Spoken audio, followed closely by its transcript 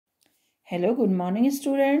Hello good morning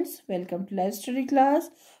students, welcome to live study class.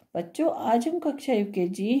 बच्चों, आज हम कक्षा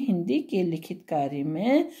यूकेजी हिंदी के लिखित कार्य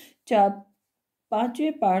में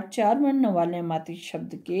पांचवें पाठ 4 वर्ण वाले मातृ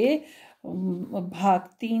शब्द के भाग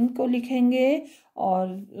 3 को लिखेंगे।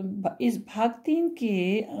 और इस भाग 3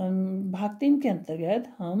 के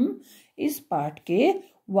अंतर्गत हम इस पाठ के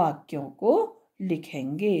वाक्यों को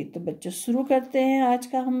लिखेंगे। तो बच्चों, शुरू करते हैं आज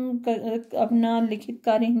का हम अपना लिखित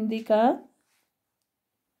कार्य हिंदी का।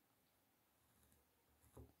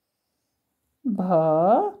 भ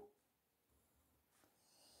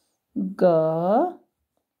ग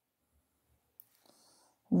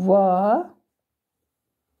व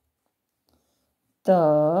त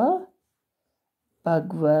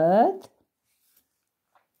भगवत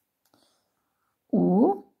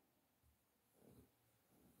उ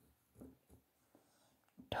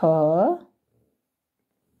ठ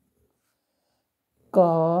क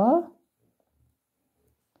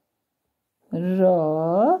र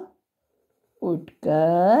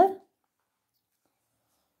उठकर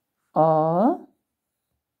अ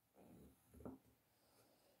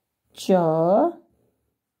च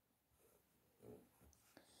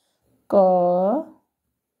क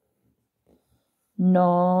न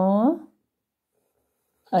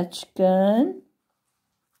अचकन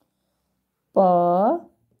प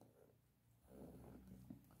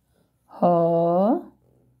ह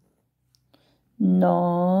न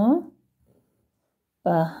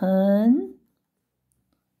पहन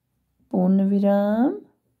पूर्ण विराम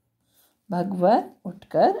भगवत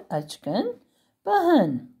उठकर अचकन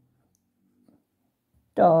पहन।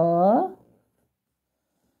 ट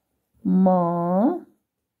म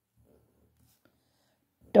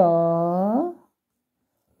ट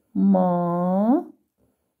म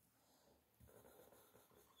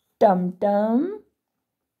टमटम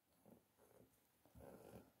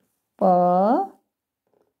प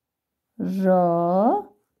र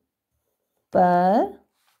पर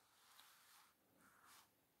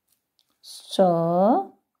स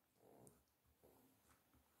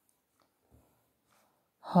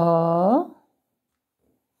ह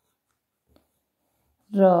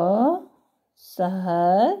र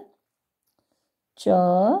सहर च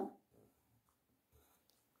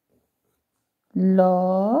ल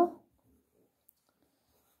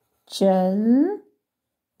चल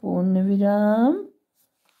पूर्ण विराम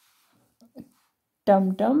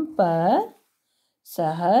टमटम पर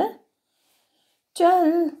सहर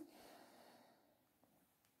चल।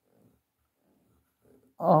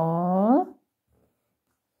 अ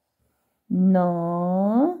न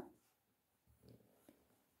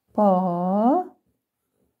प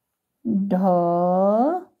ढ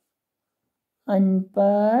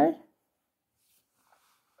अनपढ़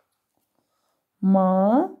म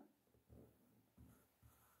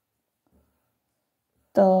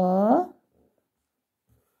त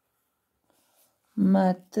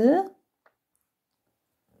मत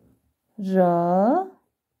र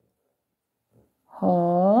ह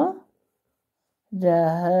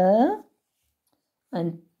रह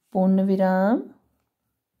पूर्ण विराम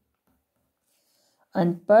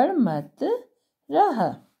अनपढ़ मत रह।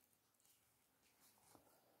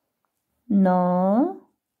 न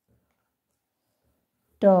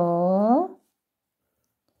ट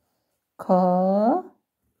ख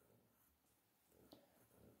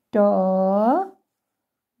ट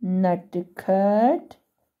नटखट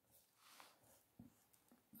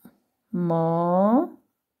म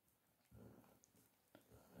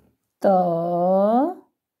त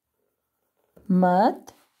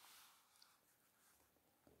मत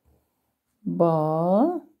ब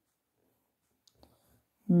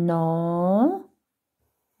न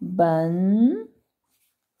बन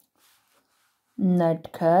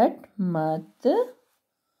नटखट मत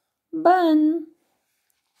बन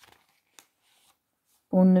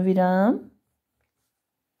पूर्ण विराम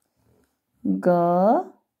ग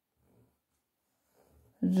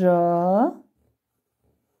र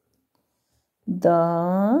द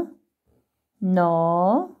न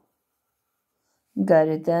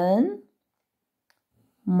गर्दन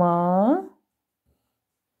म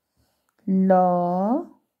ल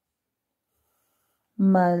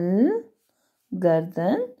मल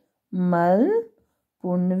गर्दन मल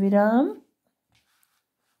पूर्ण विराम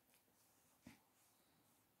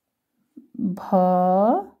भ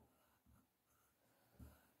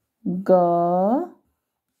ग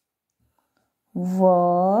व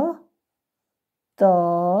त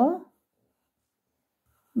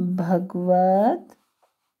भगवत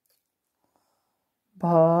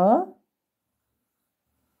भ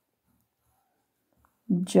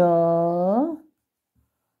ज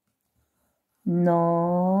न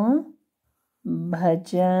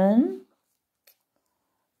भजन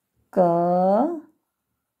क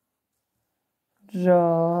र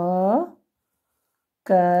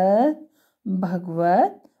कर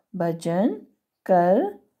भगवत भजन कर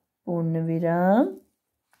पूर्ण विराम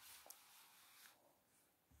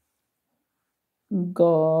ग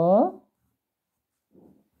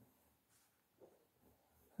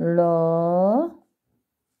ल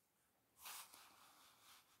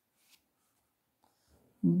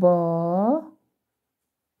ब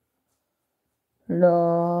ल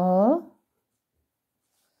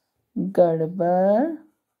गड़बड़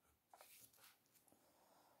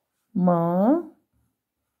म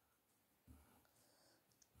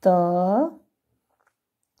त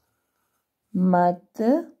मत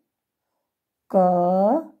क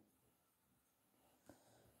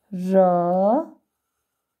र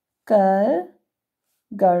कर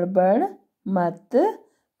गड़बड़ मत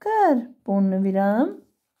कर पूर्ण विराम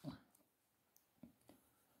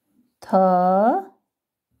थ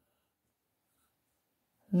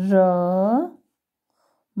र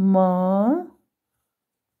म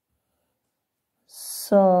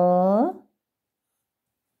स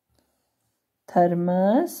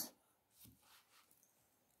थर्मस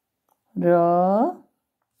र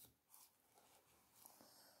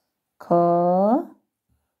ख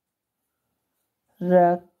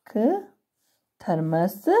रख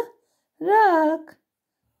थर्मस रख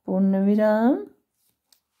पूर्ण विराम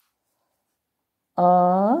आ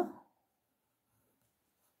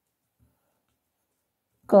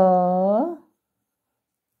क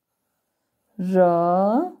र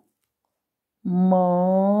म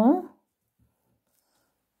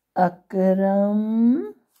अकरम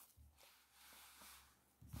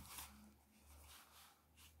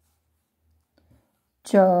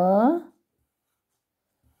च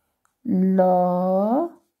ल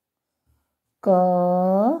क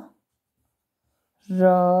र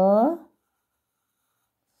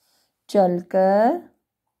चलकर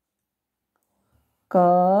क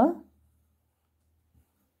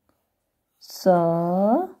स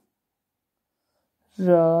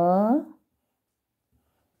र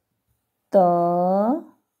त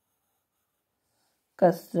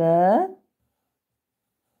कसरत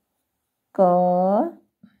क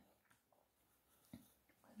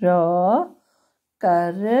र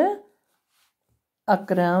कर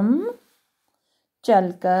अक्रम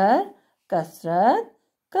चलकर कसरत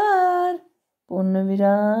कर पूर्ण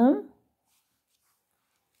विराम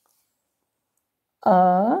अ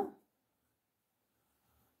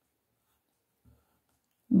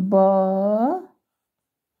ब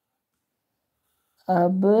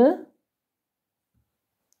अब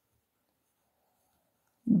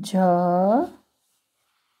झ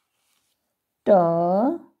ट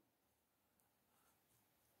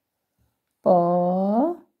प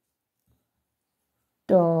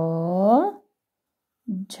ट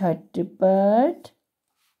झटपट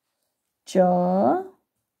च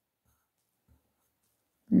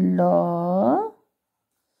ल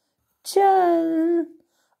चल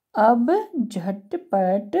अब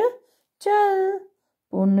झटपट चल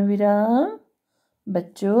पूर्ण विराम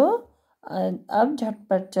बच्चों अब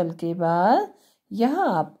झटपट चल के बाद यह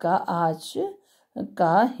आपका आज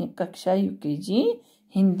का कक्षा यूकेजी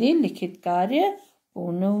हिंदी लिखित कार्य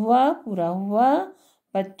पूरा हुआ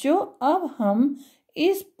बच्चों। अब हम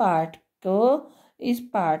इस पाठ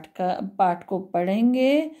को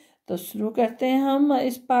पढ़ेंगे। तो शुरू करते हैं हम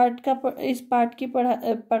इस पाठ की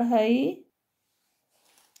पढ़ाई।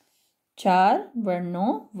 4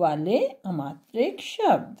 वर्णों वाले अमात्रिक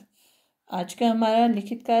शब्द। आज का हमारा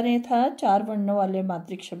लिखित कार्य था 4 वर्णों वाले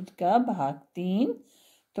अमात्रिक शब्द का भाग 3।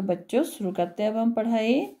 तो बच्चों शुरू करते हैं अब हम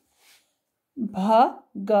पढ़ाई।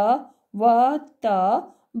 भगवत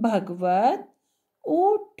भगवत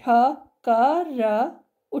उठ कर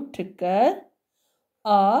उठकर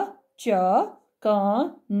अचकन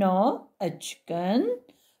अचकन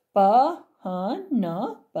पहन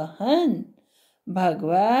पहन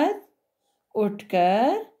भगवत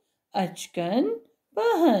उठकर अचकन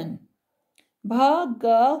पहन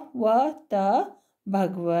भगवत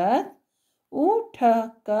भगवत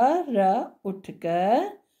उठकर उठकर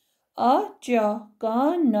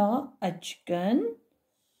अचकन अचकन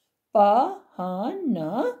पहन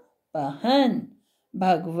पहन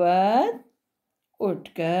भगवत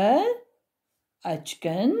उठकर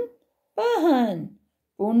अचकन पहन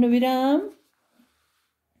पूर्ण विराम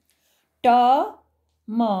ट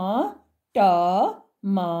म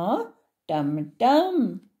टमटम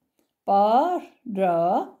पर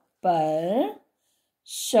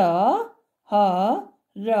शहर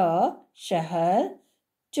शहर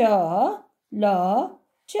चल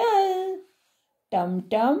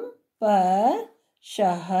टमटम पर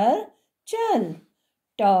शहर चल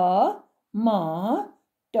ट म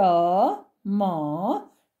ट म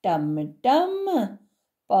टम टम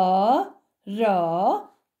प र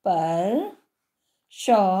पर श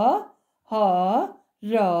ह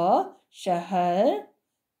र शहर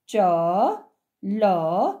च ल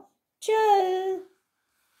चल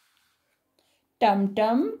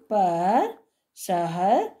टमटम पर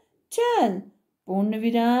शहर चल पूर्ण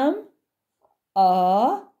विराम अ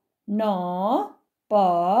न प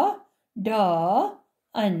ढ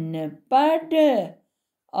अनपढ़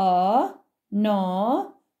अ न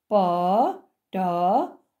प ढ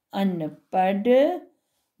अनपढ़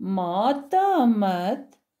माता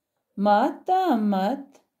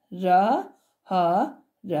मत र ह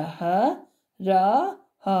रह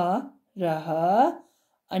रह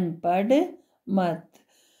अनपढ़ मत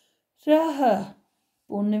रह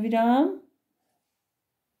पूर्ण विराम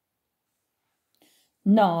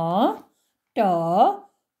न ट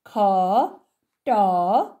ख ट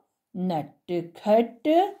नटखट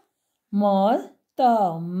म त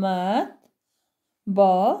मत ब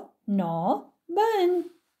न बन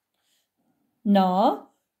न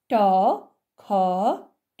ट ख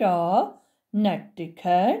ट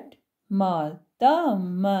नटखट माता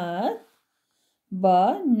मत ब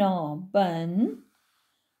न बन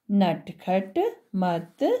नटखट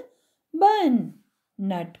मत बन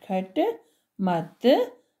नटखट मत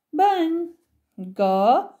बन ग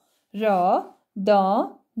र द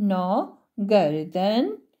न गर्दन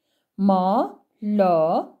म ल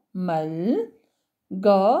मल ग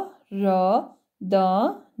र द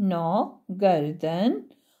न गर्दन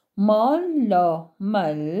म ल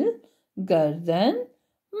मल गर्दन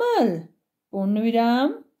मल पूर्ण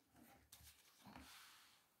विराम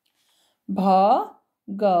भ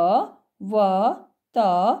ग व त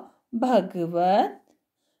भगवत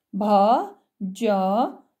भ ज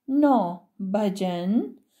न भजन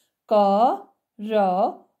क र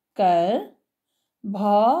कर भ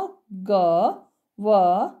ग व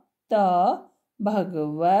त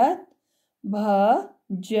भगवत भ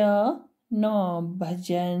ज न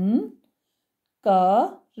भजन क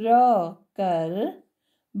र कर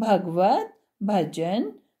भगवत भजन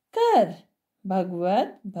कर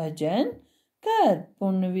भगवत भजन कर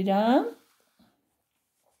पूर्ण विराम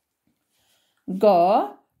ग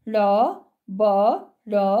ल ब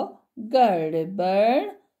ल गड़बड़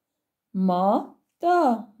म त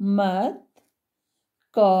मत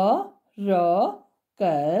क र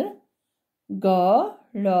कर ग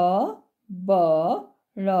ल ब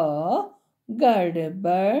ल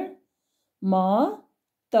गड़बड़ म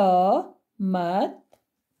त मत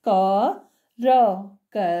क र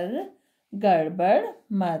कर गड़बड़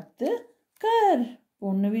मत कर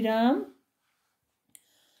पूर्ण विराम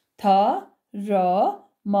थ र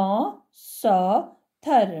म स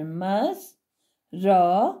थर्मस र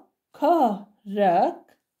ख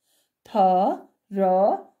रख थ र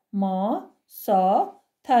म स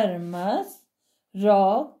थर्मस र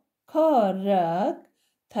ख रख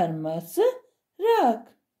थर्मस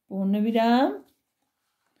रख पूर्ण विराम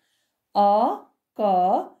अ क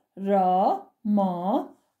र म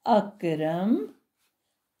अकरम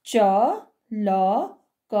च ल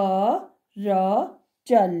क र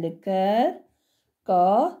चलकर क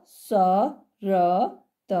स र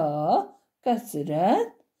त कसरत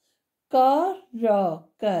क र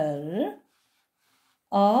कर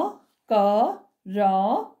अ क र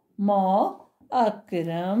म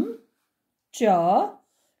अकरम च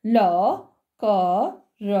ल क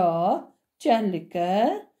र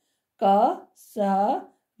चलकर क स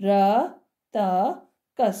र त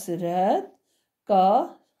कसरत क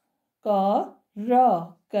र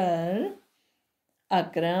कर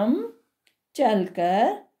अकरम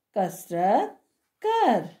चलकर कसरत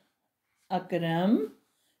कर अकरम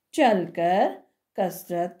चलकर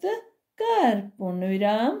कसरत कर पूर्ण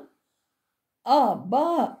विराम अ ब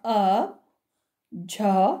अब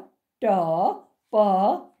झ ट प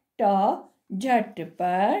ट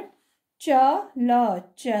झटपट च ल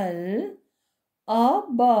चल अ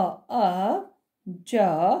ब अब झ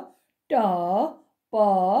ट प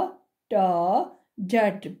ट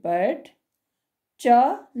झटपट च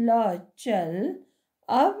ल चल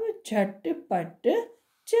अब झटपट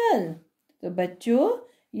चल। तो बच्चों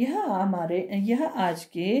यह आज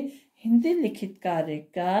के हिंदी लिखित कार्य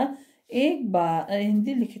का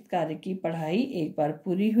हिंदी लिखित कार्य की पढ़ाई एक बार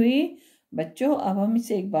पूरी हुई। बच्चों अब हम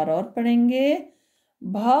इसे एक बार और पढ़ेंगे।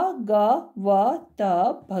 भगवत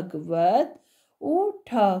भगवत उठ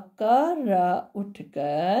कर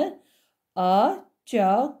उठकर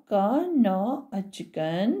अचकन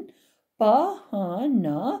अचकन पहन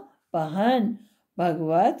पहन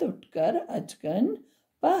भगवत उठकर अचकन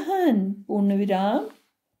पहन पूर्ण विराम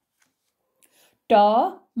ट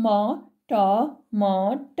म ट म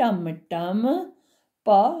टम टम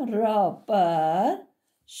प र पर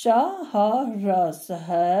श ह र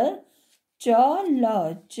सहर च ल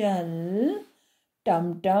चल टम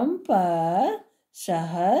टम पर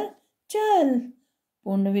शहर चल।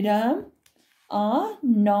 पूर्ण विराम। आ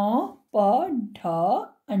न प ढ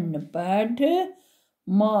अनपढ़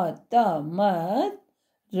म त मत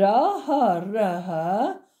र ह रह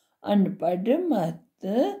अनपढ़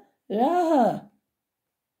मत रह।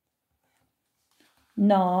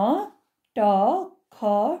 न ट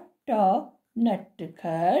ख ट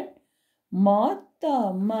नटखट म त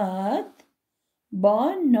मत ब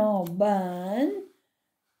न बन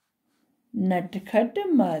नटखट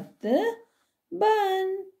मत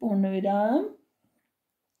बन। पूर्ण विराम।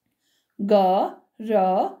 ग र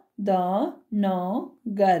द न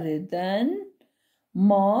गर्दन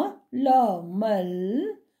म ल मल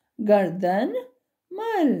गर्दन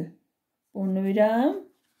मल। पूर्ण विराम।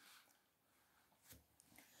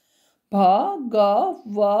 भ ग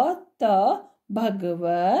व त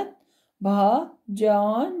भगवत भ ज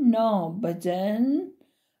न भजन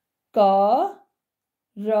क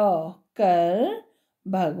र कर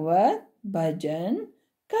भगवत भजन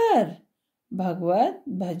कर भगवत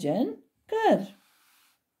भजन कर।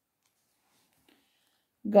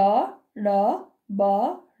 ग र ब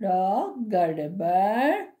र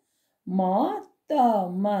गड़बड़ म त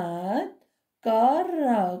मत कर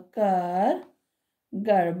कर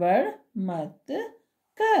गड़बड़ मत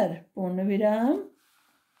कर। पूर्ण विराम।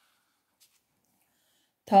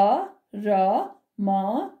 थ र म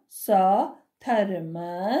स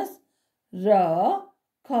थर्मस र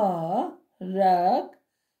ख रख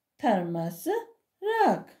थर्मस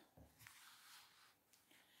रख।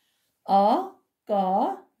 अ क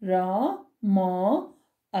र म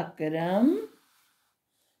अकरम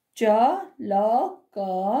च ल क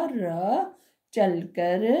र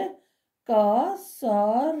चलकर क स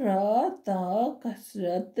र त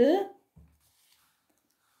कसरत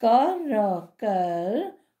क र कर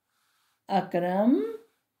अकरम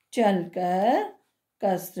चलकर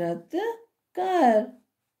कसरत कर।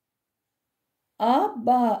 अब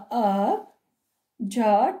झ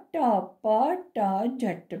ट प ट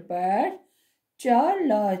झटपट च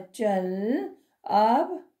ल चल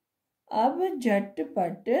अब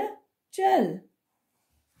झटपट चल।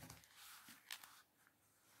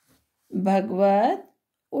 भगवत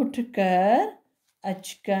उठकर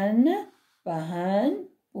अचकन पहन।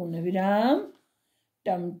 पूर्ण विराम।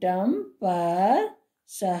 टमटम पर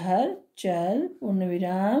शहर चल। पूर्ण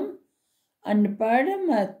विराम। अनपढ़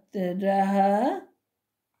मत रह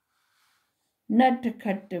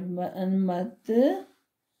नटखट मत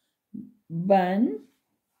बन।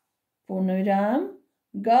 पूर्ण विराम।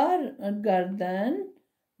 गर्दन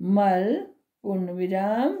मल। पूर्ण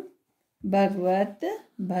विराम। भगवत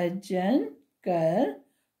भजन कर।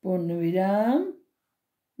 पूर्ण विराम।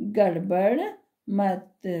 गड़बड़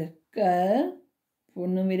मत कर।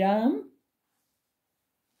 पूर्ण विराम।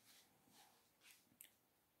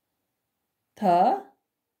 थ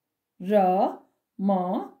र म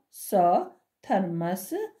स थर्मस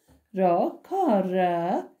र ख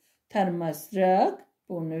रख थर्मस रख।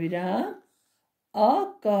 पूर्ण विराम। अ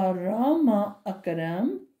क र म अकरम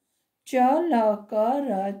च ल क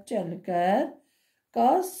र चलकर क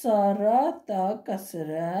स र त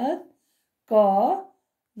कसरत क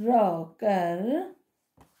र कर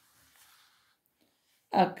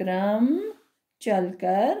अकरम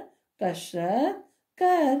चलकर कसरत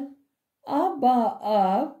कर। अब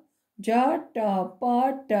झ ट प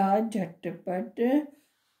ट झटपट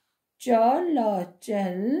च ल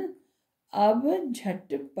चल अब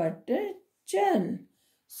झटपट चल।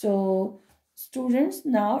 So students,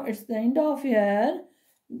 now it's the end of your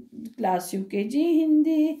class UKG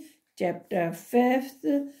Hindi chapter 5th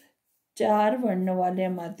 4 वर्ण वाले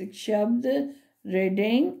मात्रिक शब्द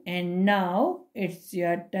reading, and now it's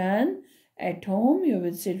your turn. At home you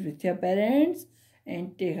will sit with your parents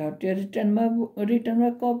and take out your written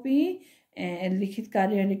work copy and लिखित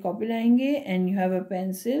कार्य वाली copy लाएंगे and you have a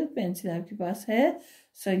pencil आपके पास है.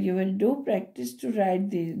 So you will do practice to write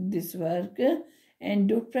this work and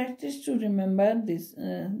do practice to remember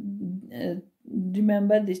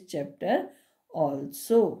this chapter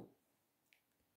also.